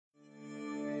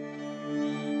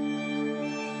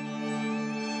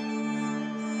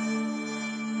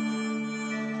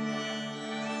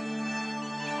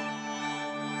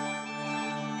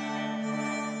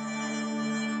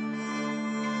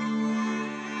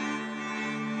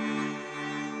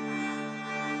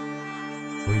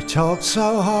We talked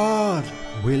so hard,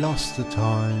 we lost the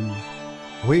time.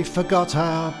 We forgot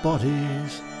our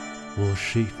bodies, well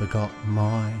she forgot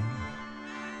mine.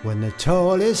 When the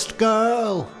tallest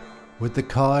girl with the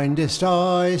kindest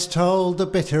eyes told the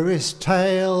bitterest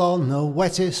tale on the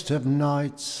wettest of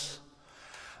nights.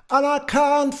 And I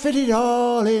can't fit it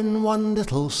all in one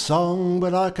little song,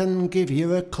 but I can give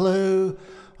you a clue,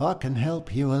 I can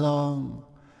help you along.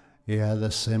 Yeah, the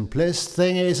simplest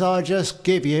thing is I just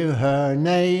give you her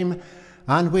name,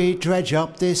 and we dredge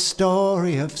up this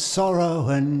story of sorrow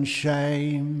and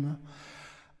shame.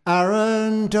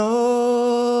 Arandora,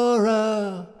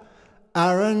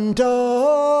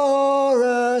 Arandora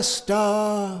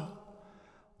Star.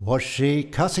 Was she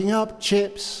cutting up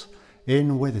chips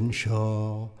in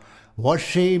Wythenshawe? Was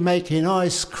she making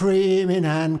ice cream in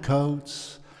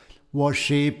Ancoats? Was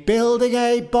she building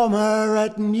a bomber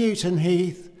at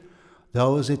Newton-Heath?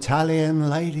 Those Italian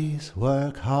ladies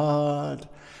work hard.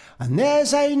 And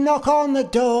there's a knock on the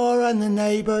door and the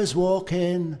neighbours walk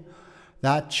in.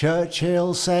 That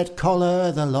Churchill said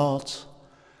collar the lot.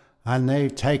 And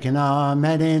they've taken our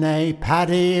men in a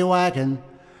paddy wagon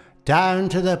down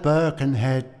to the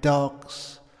Birkenhead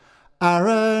docks.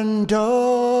 Arandora,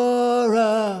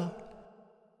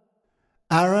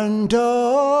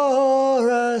 Arandora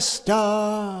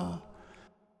Star.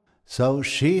 So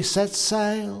she set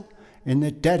sail in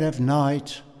the dead of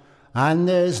night, and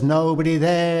there's nobody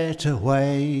there to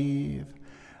wave,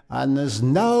 and there's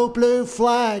no blue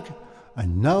flag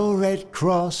and no red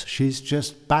cross, she's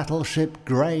just battleship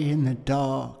grey in the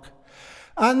dark.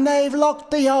 And they've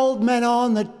locked the old men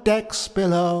on the decks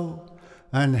below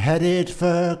and headed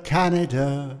for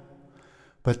Canada,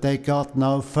 but they got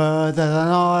no further than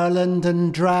Ireland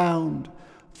and drowned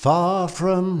far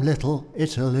from little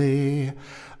Italy.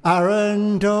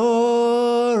 Arandora,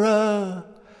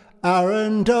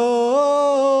 Arandora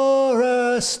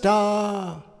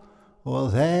Star. Well,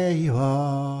 there you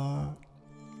are.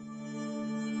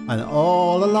 And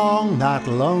all along that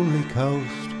lonely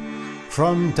coast,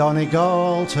 from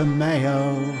Donegal to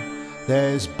Mayo,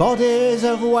 there's bodies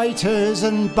of waiters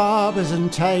and barbers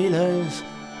and tailors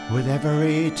with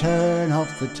every turn of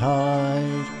the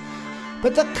tide.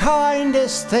 But the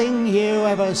kindest thing you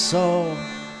ever saw,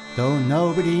 though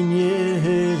nobody knew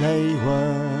who they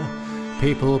were,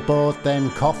 people bought them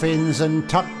coffins and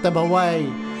tucked them away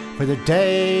for the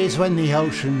days when the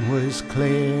ocean was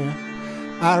clear.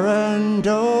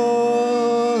 Arandora,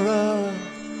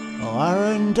 oh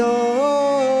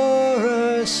Arandora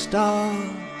Star.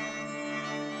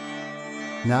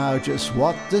 Now just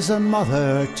what does a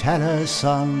mother tell her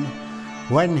son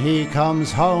when he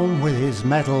comes home with his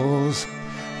medals?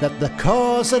 That the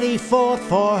cause that he fought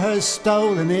for has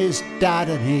stolen his dad,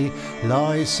 and he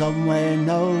lies somewhere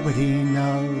nobody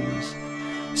knows.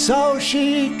 So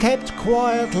she kept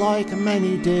quiet like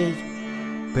many did,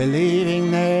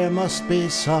 believing there must be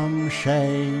some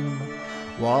shame,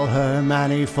 while her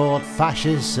man who fought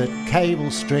fascists at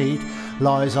Cable Street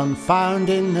lies unfound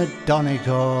in the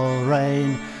Donegal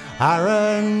rain.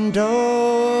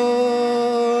 Arandora,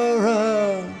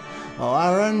 oh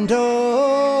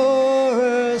Arandora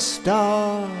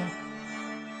Star.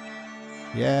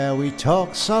 Yeah, we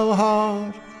talked so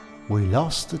hard, we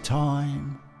lost the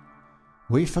time.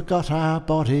 We forgot our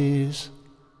bodies,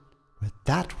 but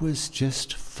that was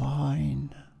just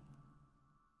fine.